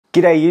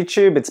G'day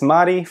YouTube, it's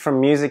Marty from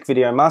Music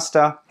Video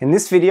Master. In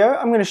this video,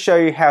 I'm going to show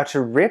you how to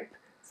rip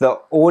the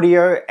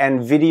audio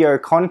and video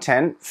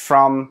content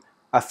from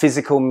a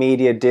physical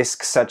media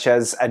disc such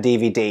as a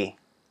DVD.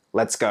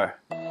 Let's go.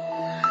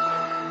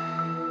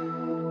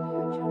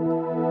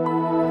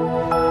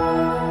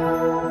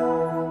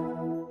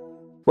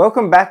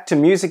 Welcome back to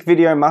Music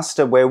Video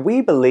Master, where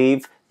we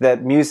believe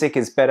that music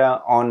is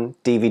better on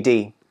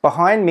DVD.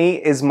 Behind me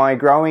is my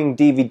growing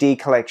DVD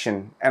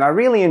collection, and I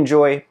really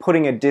enjoy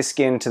putting a disc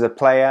into the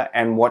player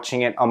and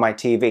watching it on my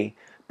TV.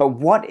 But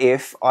what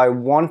if I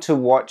want to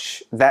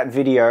watch that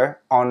video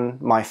on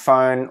my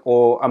phone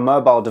or a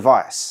mobile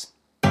device?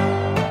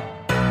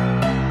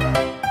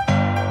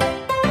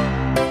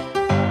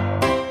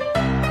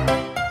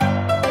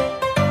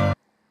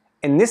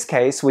 In this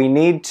case, we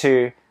need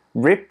to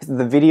rip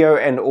the video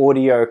and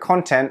audio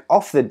content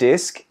off the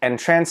disc and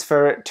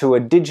transfer it to a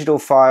digital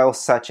file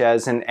such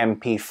as an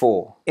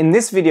MP4. In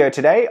this video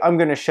today, I'm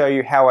going to show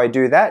you how I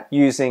do that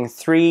using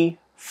 3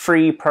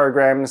 free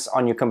programs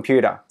on your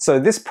computer. So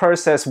this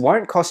process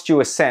won't cost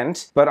you a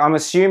cent, but I'm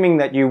assuming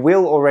that you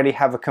will already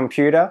have a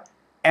computer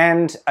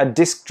and a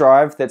disk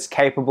drive that's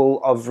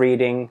capable of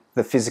reading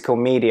the physical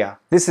media.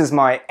 This is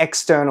my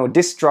external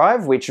disk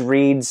drive, which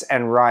reads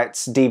and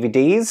writes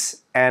DVDs,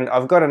 and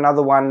I've got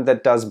another one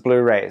that does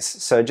Blu-rays.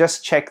 So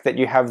just check that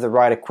you have the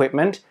right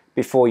equipment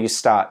before you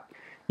start.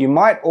 You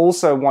might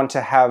also want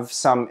to have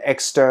some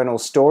external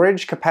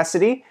storage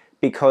capacity,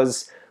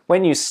 because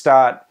when you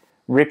start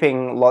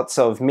ripping lots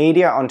of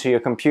media onto your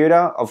computer,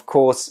 of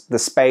course the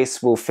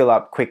space will fill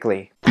up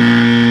quickly.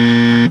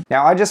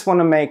 Now, I just want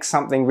to make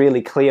something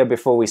really clear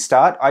before we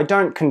start. I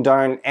don't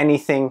condone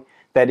anything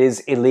that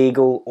is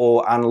illegal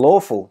or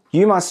unlawful.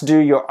 You must do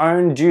your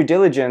own due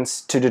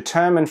diligence to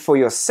determine for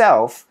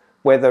yourself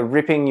whether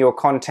ripping your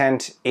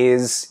content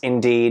is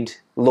indeed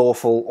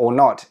lawful or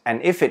not.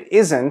 And if it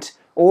isn't,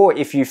 or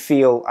if you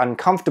feel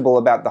uncomfortable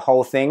about the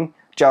whole thing,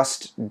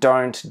 just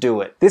don't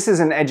do it. This is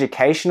an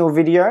educational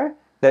video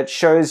that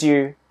shows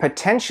you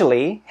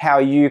potentially how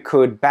you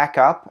could back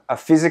up a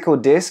physical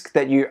disc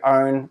that you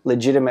own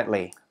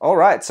legitimately.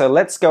 Alright, so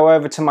let's go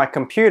over to my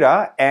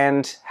computer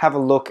and have a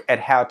look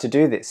at how to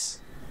do this.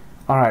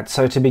 Alright,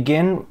 so to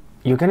begin,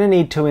 you're going to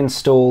need to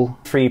install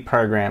 3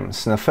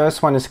 programs. And the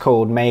first one is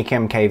called Make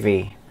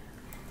MKV.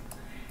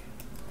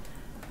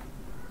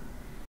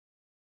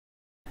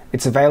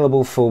 It's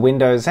available for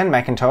Windows and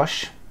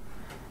Macintosh.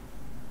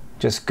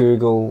 Just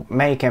Google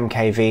Make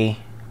MKV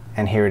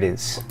and here it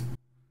is.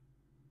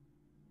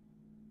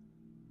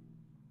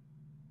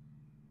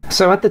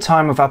 So at the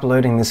time of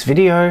uploading this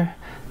video,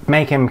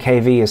 Make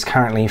MKV is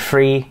currently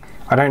free.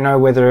 I don't know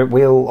whether it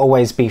will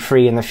always be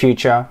free in the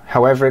future.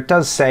 However, it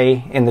does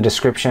say in the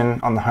description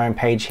on the home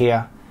page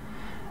here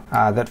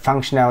that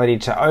functionality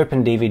to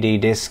open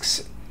DVD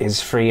discs is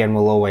free and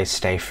will always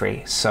stay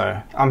free.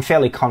 So I'm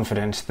fairly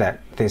confident that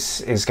this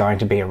is going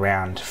to be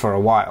around for a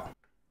while.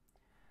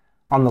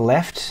 On the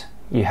left,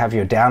 you have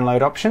your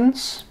download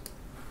options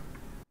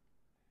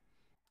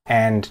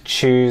and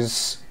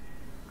choose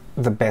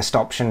the best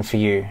option for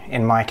you.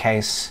 In my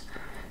case,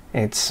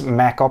 it's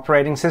Mac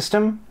operating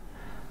system,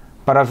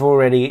 but I've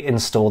already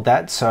installed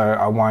that, so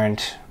I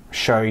won't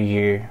show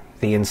you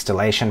the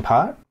installation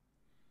part.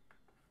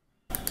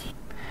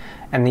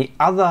 And the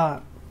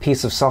other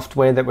piece of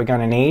software that we're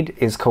going to need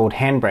is called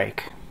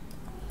Handbrake.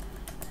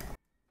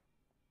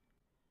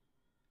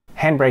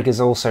 Handbrake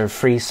is also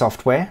free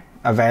software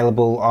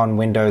available on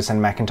Windows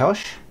and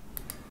Macintosh.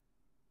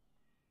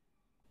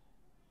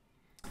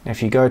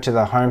 If you go to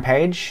the home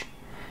page,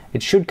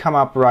 it should come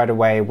up right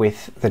away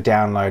with the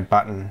download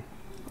button.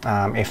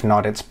 If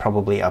not, it's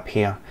probably up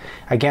here.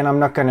 Again, I'm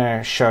not going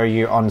to show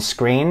you on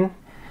screen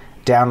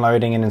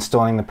downloading and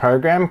installing the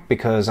program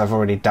because I've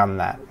already done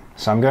that.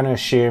 So I'm going to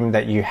assume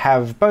that you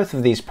have both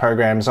of these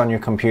programs on your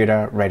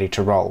computer ready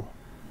to roll.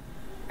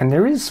 And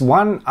there is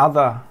one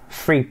other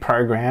free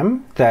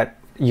program that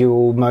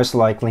you'll most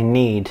likely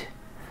need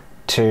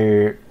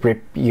to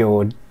rip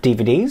your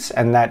DVDs,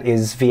 and that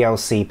is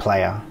VLC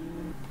Player.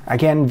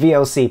 Again,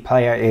 VLC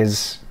Player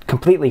is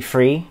completely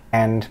free,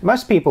 and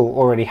most people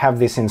already have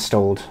this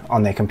installed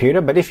on their computer,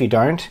 but if you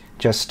don't,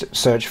 just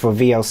search for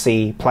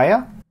VLC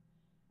Player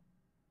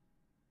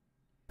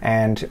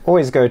and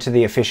always go to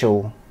the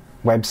official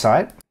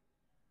website.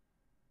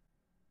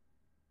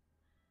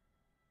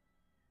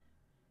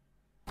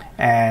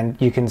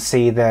 And you can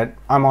see that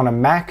I'm on a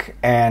Mac,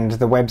 and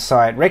the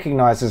website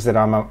recognizes that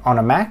I'm on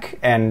a Mac,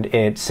 and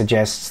it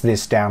suggests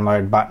this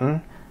download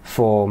button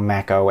for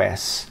Mac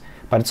OS.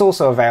 But it's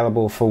also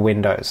available for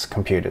Windows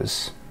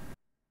computers.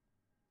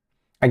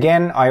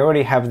 Again, I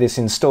already have this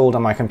installed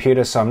on my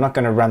computer, so I'm not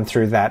going to run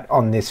through that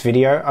on this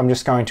video. I'm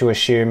just going to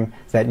assume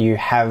that you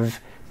have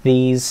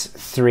these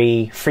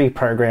 3 free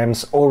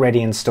programs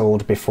already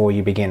installed before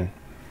you begin.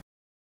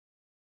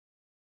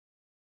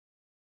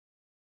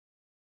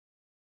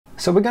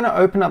 So we're going to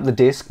open up the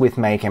disk with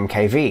Make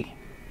MKV.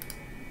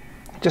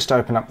 Just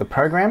open up the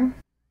program,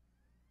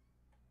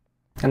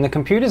 and the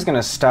computer's going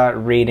to start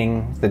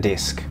reading the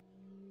disk.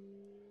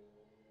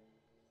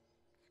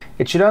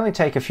 It should only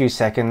take a few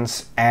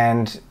seconds,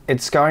 and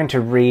it's going to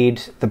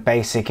read the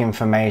basic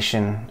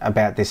information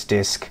about this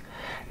disc.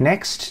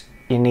 Next,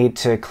 you need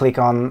to click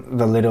on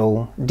the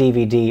little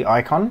DVD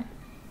icon,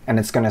 and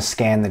it's going to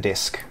scan the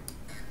disc.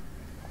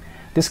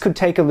 This could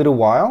take a little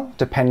while,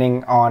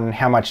 depending on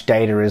how much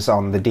data is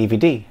on the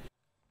DVD.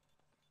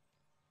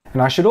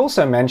 And I should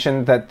also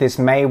mention that this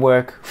may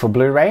work for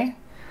Blu-ray.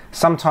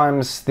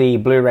 Sometimes the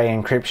Blu-ray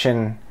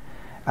encryption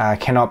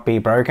cannot be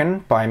broken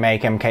by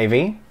Make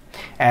MKV,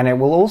 and it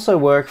will also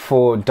work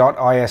for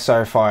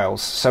 .iso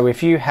files. So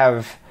if you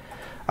have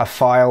a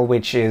file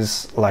which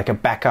is like a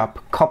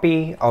backup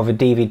copy of a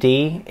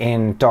DVD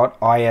in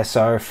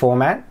 .iso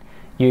format,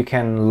 you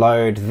can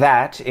load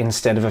that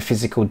instead of a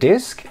physical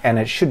disc, and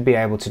it should be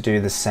able to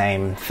do the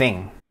same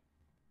thing.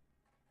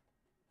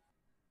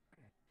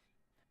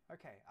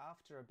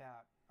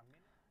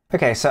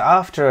 Okay, so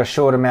after a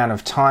short amount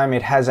of time,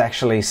 it has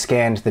actually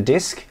scanned the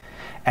disc,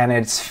 and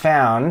it's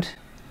found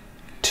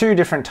two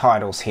different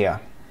titles here.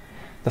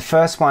 The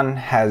first one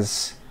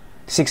has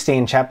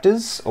 16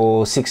 chapters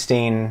or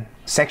 16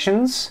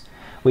 sections,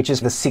 which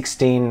is the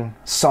 16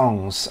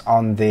 songs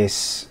on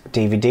this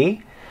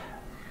DVD.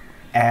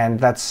 And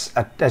that's,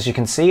 as you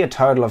can see, a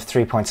total of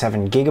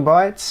 3.7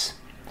 gigabytes.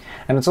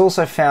 And it's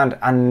also found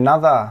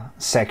another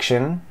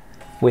section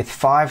with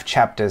 5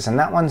 chapters, and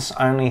that one's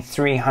only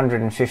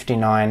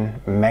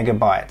 359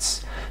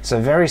 megabytes. So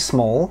very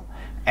small.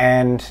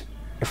 And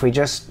if we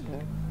just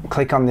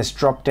click on this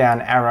drop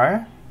down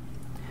arrow,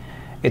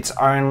 it's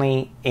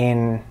only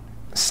in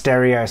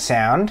stereo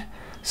sound.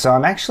 So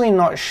I'm actually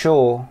not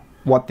sure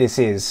what this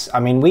is.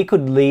 I mean, we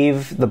could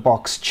leave the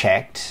box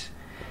checked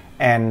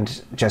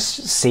and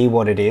just see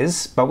what it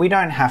is, but we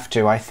don't have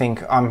to. I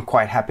think I'm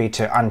quite happy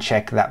to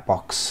uncheck that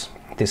box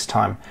this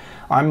time.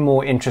 I'm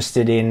more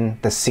interested in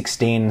the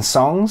 16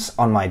 songs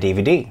on my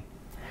DVD.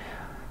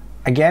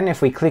 Again,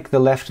 if we click the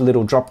left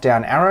little drop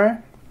down arrow,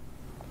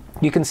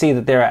 you can see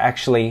that there are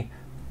actually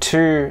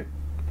two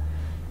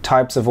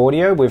types of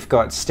audio. We've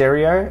got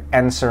stereo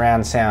and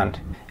surround sound.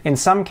 In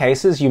some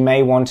cases, you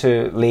may want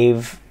to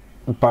leave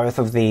both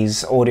of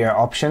these audio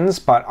options,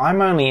 but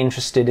I'm only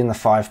interested in the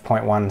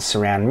 5.1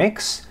 surround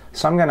mix,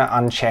 so I'm going to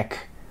uncheck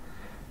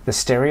the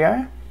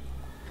stereo.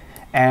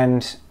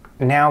 And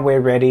now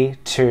we're ready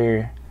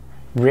to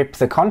rip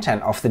the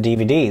content off the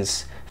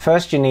DVDs.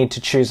 First, you need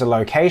to choose a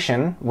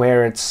location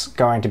where it's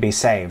going to be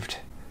saved.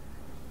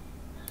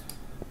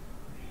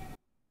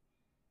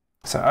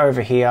 So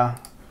over here,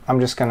 I'm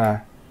just going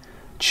to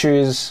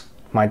choose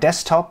my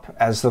desktop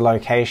as the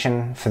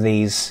location for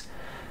these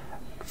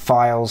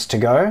files to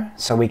go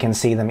so we can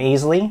see them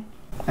easily,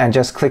 and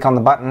just click on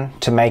the button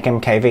to make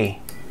MKV.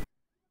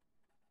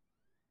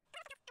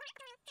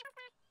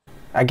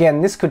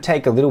 Again, this could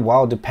take a little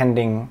while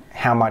depending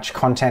how much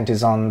content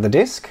is on the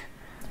disc.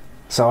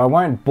 So I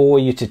won't bore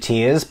you to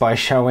tears by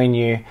showing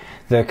you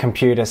the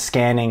computer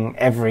scanning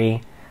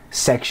every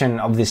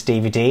section of this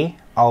DVD.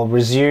 I'll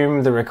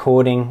resume the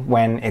recording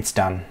when it's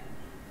done.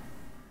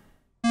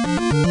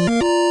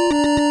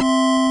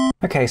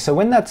 Okay, so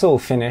when that's all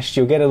finished,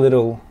 you'll get a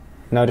little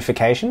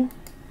notification,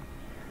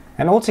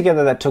 and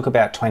altogether that took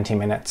about 20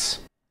 minutes.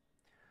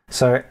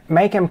 So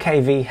Make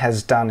MKV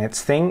has done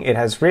its thing. It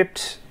has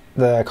ripped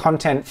the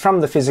content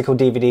from the physical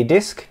DVD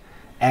disc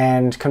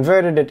and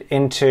converted it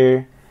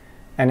into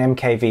an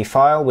MKV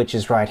file, which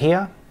is right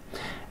here.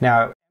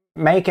 Now,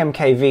 Make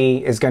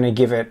MKV is going to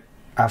give it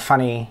a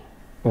funny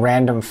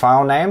random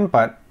file name,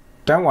 but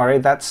don't worry,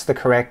 that's the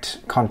correct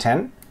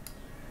content.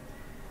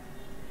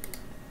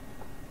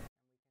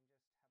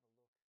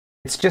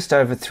 It's just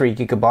over 3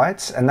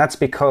 gigabytes, and that's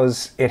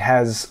because it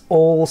has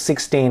all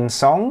 16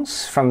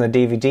 songs from the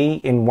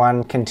DVD in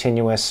one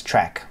continuous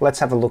track. Let's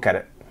have a look at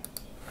it.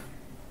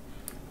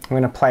 I'm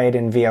going to play it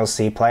in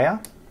VLC player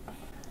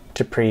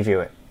to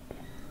preview it.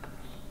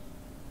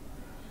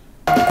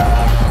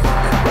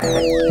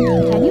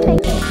 Can you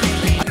make it?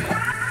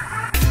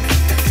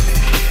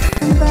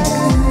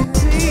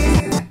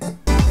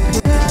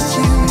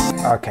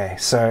 Okay,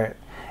 so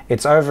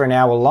it's over an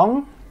hour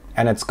long,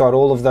 and it's got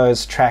all of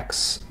those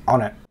tracks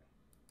on it.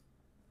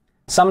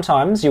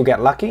 Sometimes you'll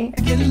get lucky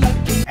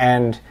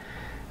and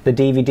the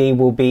DVD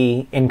will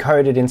be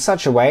encoded in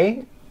such a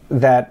way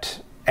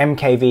that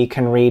MKV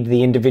can read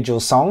the individual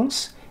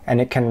songs,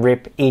 and it can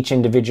rip each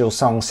individual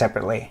song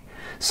separately.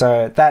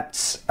 So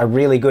that's a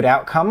really good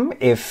outcome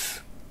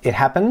if it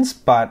happens,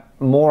 but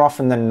more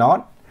often than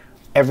not,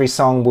 every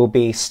song will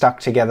be stuck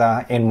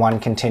together in one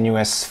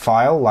continuous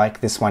file like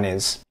this one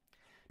is.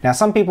 Now,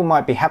 some people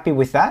might be happy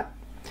with that,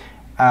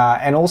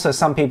 and also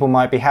some people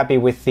might be happy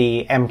with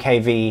the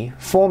MKV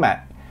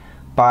format,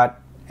 but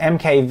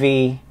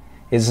MKV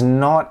is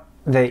not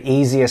the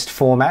easiest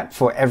format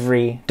for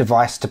every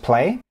device to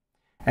play.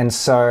 And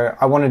so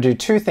I want to do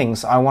two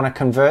things. I want to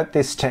convert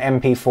this to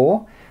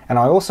MP4, and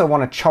I also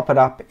want to chop it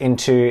up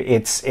into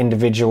its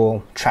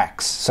individual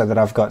tracks so that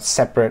I've got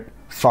separate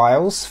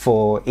files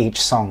for each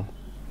song.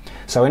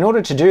 So in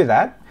order to do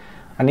that,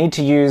 I need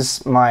to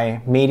use my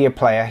media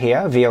player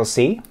here,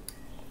 VLC,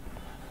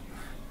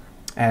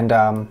 and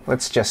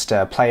let's just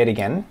play it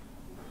again.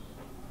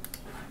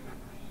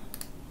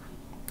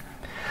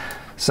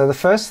 So the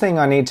first thing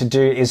I need to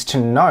do is to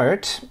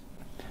note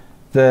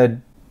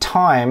the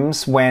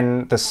times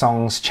when the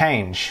songs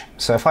change.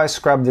 So if I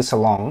scrub this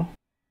along,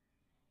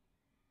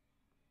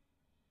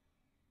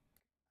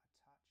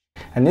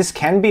 and this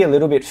can be a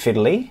little bit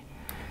fiddly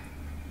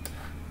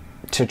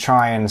to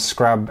try and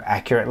scrub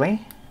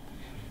accurately.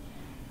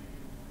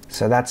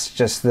 So that's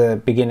just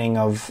the beginning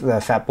of the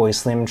Fatboy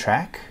Slim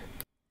track.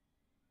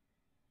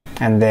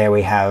 And there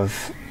we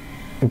have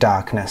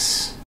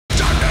Darkness.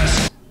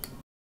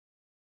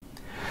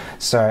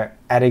 So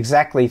at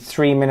exactly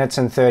 3 minutes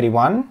and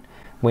 31,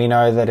 we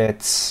know that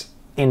it's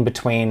in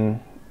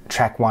between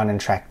track 1 and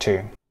track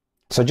 2.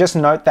 So just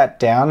note that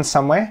down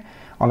somewhere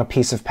on a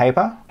piece of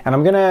paper. And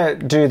I'm gonna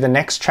do the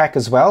next track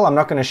as well. I'm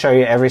not gonna show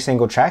you every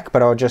single track,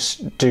 but I'll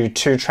just do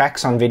 2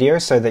 tracks on video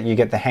so that you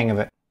get the hang of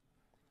it.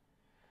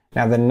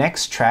 Now the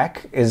next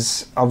track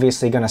is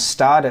obviously gonna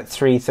start at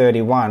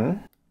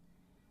 3:31.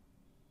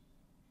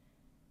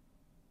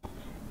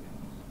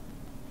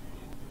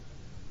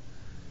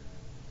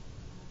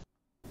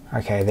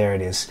 Okay, there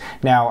it is.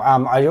 Now,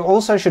 I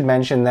also should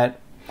mention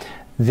that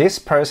this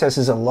process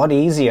is a lot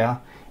easier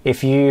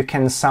if you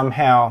can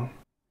somehow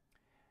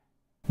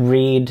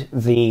read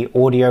the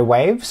audio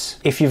waves.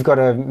 If you've got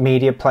a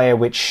media player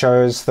which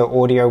shows the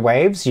audio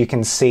waves, you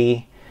can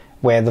see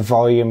where the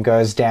volume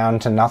goes down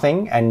to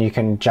nothing and you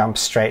can jump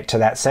straight to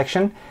that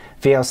section.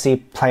 VLC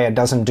player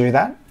doesn't do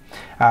that.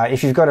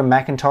 If you've got a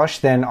Macintosh,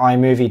 then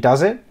iMovie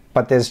does it,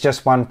 but there's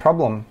just one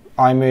problem.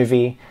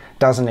 iMovie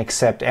doesn't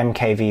accept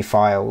MKV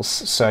files,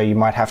 so you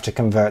might have to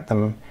convert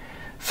them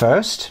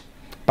first.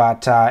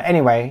 But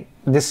anyway,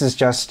 this is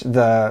just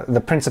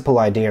the principal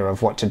idea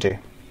of what to do.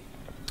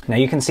 Now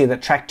you can see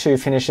that track 2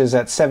 finishes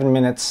at 7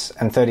 minutes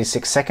and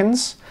 36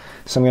 seconds.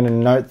 So I'm going to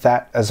note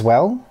that as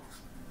well.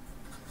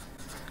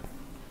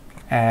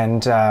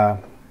 And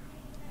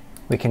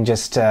we can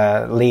just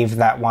leave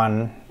that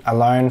one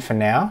alone for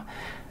now.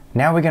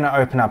 Now we're going to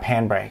open up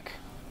Handbrake.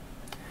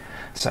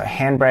 So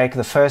Handbrake,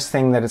 the first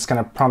thing that it's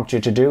going to prompt you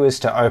to do is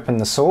to open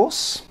the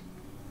source.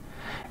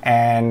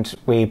 And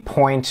we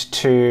point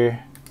to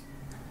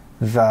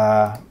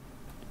the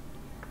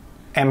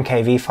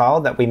MKV file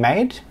that we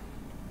made.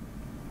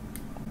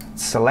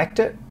 Select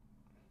it.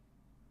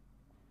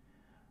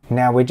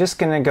 Now we're just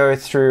going to go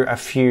through a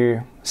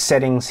few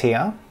settings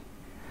here.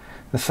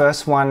 The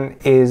first one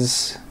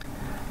is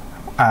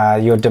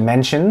your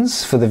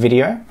dimensions for the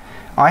video.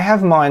 I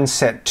have mine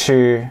set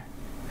to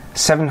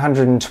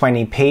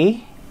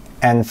 720p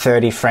and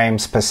 30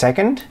 frames per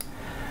second.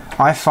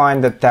 I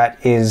find that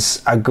that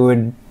is a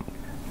good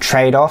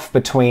trade-off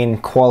between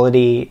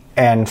quality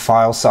and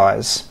file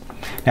size.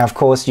 Now of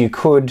course you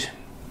could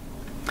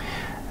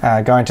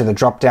go into the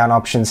drop-down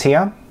options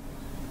here.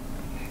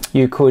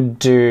 You could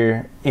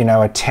do, you know,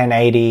 a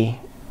 1080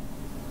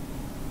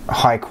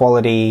 high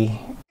quality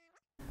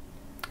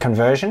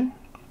conversion,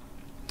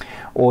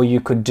 or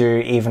you could do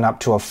even up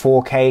to a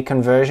 4K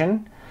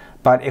conversion.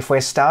 But if we're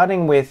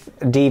starting with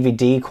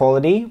DVD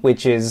quality,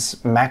 which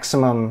is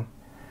maximum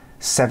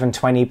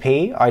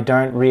 720p, I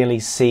don't really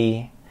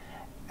see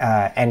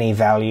any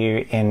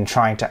value in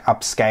trying to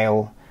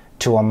upscale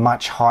to a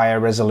much higher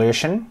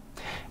resolution.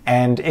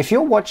 And if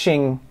you're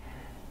watching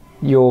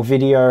your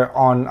video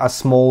on a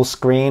small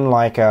screen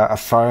like a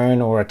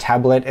phone or a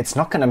tablet, it's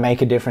not going to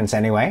make a difference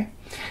anyway.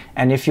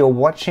 And if you're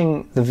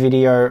watching the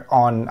video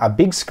on a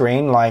big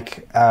screen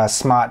like a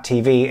smart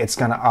TV, it's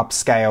going to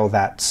upscale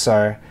that.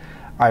 So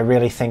I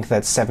really think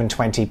that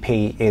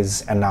 720p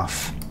is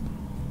enough.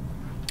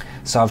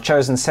 So I've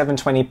chosen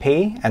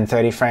 720p and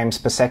 30 frames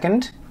per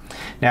second.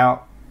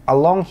 Now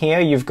along here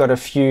you've got a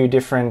few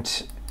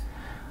different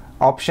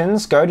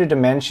options. Go to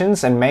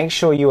dimensions and make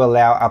sure you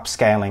allow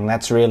upscaling.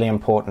 That's really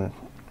important.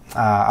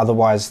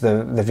 Otherwise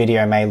the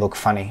video may look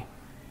funny.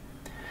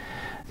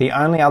 The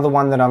only other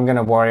one that I'm going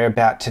to worry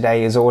about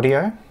today is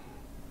audio.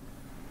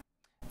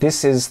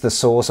 This is the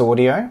source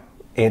audio.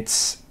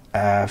 It's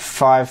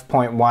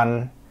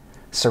 5.1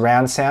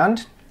 surround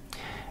sound,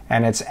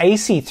 and it's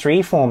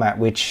AC3 format,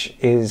 which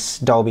is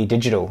Dolby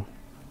Digital.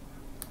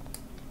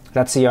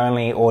 That's the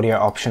only audio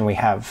option we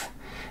have.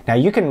 Now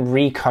you can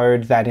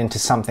recode that into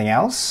something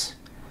else,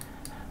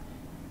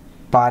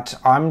 but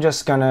I'm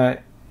just going to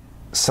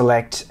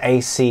select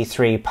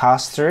AC3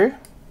 pass-through,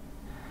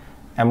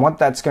 and what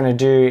that's going to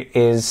do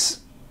is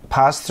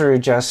pass-through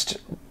just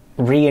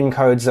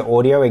re-encodes the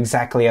audio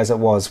exactly as it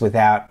was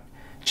without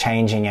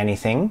changing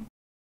anything.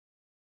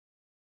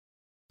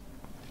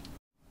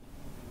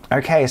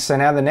 Okay, so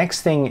now the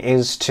next thing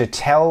is to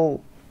tell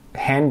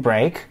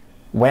Handbrake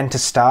when to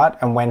start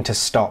and when to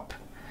stop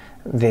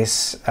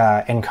this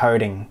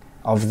encoding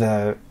of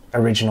the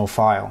original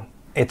file.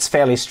 It's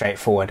fairly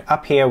straightforward.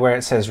 Up here where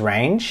it says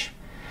range,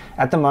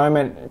 at the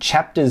moment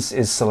chapters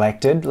is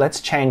selected.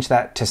 Let's change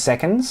that to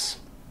seconds.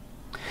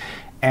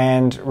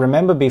 And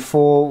remember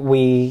before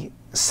we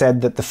said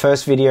that the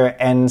first video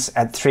ends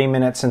at 3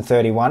 minutes and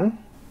 31.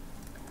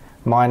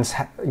 Mine's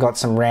got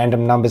some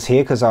random numbers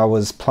here because I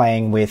was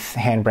playing with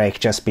Handbrake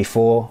just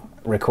before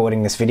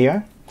recording this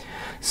video.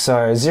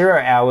 So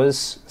 0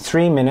 hours,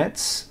 3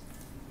 minutes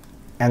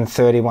and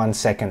 31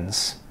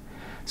 seconds,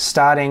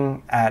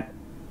 starting at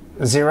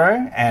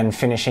 0 and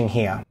finishing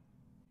here.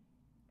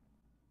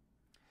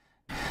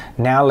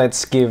 Now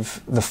let's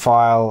give the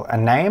file a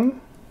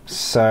name.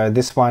 So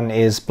this one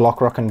is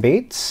Block Rockin'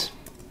 Beats.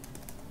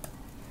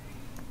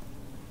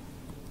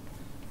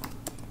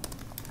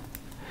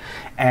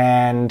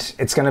 And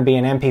it's going to be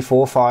an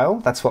MP4 file,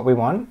 that's what we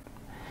want.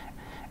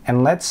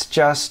 And let's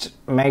just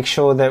make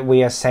sure that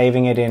we are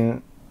saving it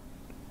in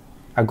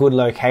a good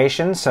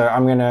location. So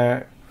I'm going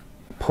to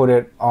put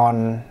it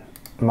on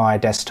my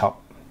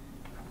desktop.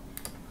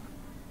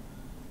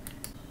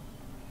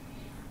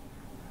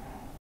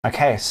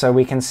 Okay, so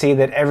we can see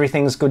that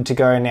everything's good to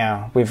go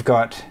now. We've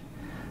got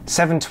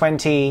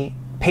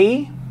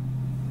 720p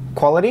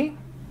quality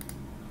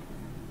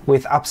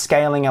with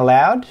upscaling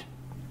allowed.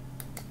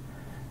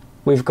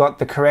 We've got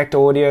the correct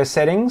audio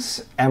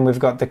settings and we've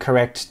got the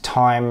correct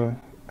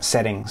time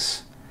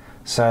settings.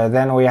 So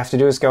then all we have to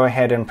do is go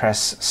ahead and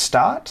press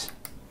start.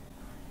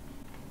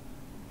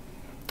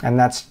 And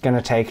that's going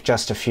to take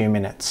just a few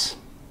minutes.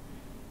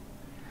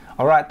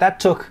 Alright, that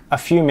took a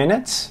few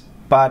minutes,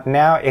 but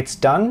now it's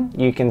done.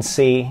 You can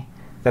see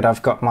that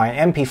I've got my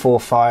MP4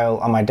 file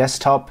on my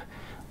desktop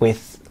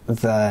with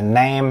the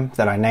name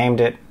that I named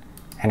it.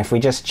 And if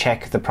we just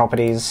check the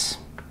properties,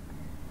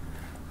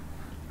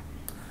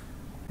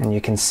 and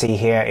you can see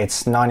here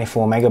it's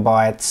 94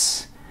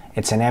 megabytes,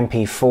 it's an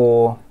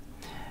MP4,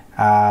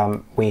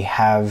 we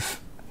have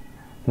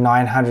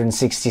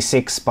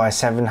 966 by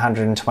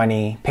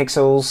 720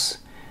 pixels,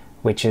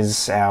 which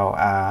is our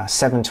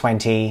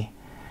 720p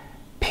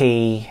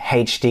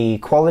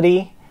HD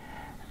quality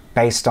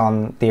based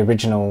on the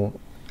original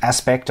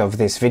aspect of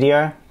this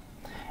video.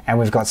 And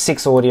we've got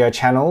 6 audio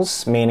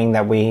channels, meaning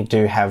that we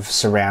do have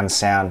surround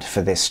sound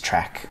for this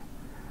track.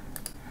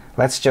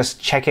 Let's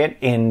just check it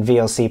in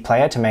VLC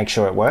Player to make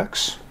sure it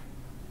works.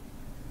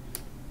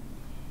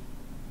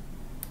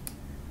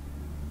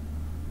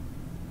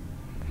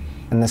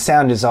 And the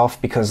sound is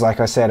off because, like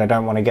I said, I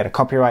don't want to get a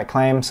copyright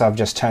claim, so I've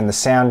just turned the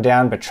sound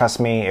down, but trust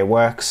me, it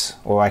works.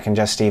 Or I can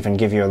just even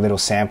give you a little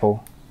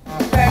sample.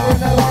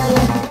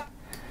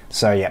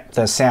 So yeah,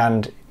 the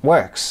sound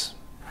works.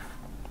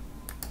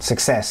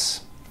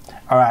 Success.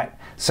 Alright,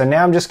 so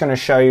now I'm just going to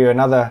show you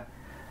another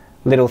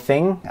little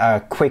thing, a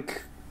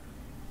quick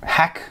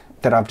hack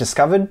that I've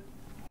discovered.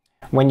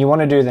 When you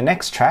want to do the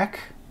next track,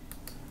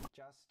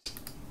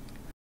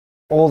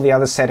 all the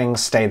other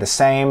settings stay the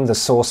same, the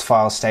source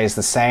file stays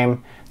the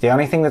same. The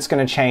only thing that's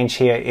going to change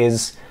here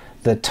is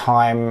the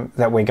time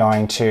that we're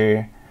going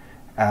to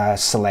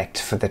select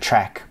for the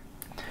track.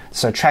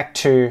 So track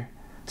 2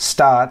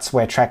 starts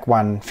where track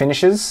 1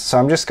 finishes, so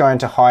I'm just going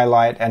to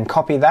highlight and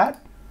copy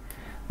that.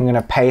 I'm going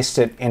to paste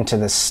it into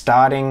the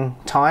starting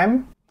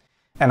time.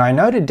 And I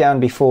noted down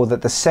before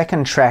that the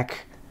second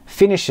track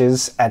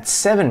finishes at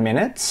 7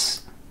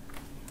 minutes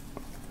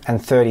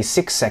and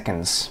 36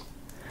 seconds.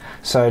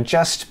 So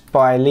just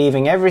by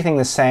leaving everything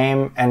the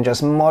same and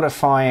just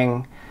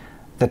modifying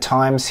the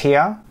times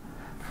here,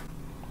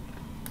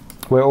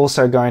 we're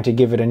also going to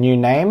give it a new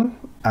name,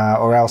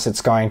 or else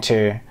it's going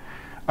to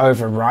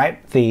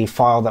overwrite the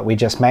file that we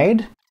just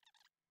made.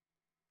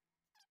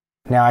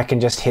 Now I can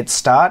just hit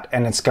start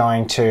and it's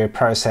going to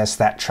process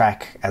that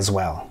track as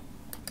well.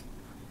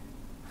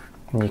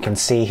 And you can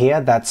see here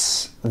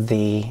that's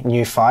the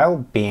new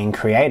file being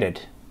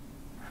created.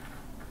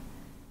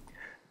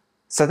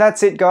 So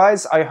that's it,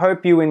 guys. I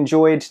hope you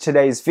enjoyed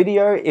today's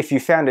video. If you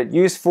found it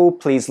useful,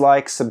 please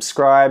like,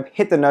 subscribe,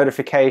 hit the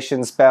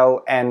notifications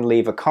bell and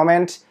leave a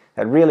comment.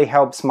 That really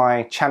helps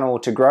my channel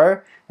to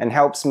grow and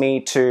helps me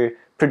to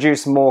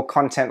produce more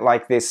content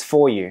like this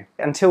for you.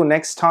 Until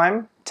next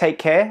time, take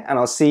care and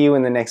I'll see you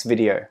in the next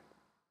video.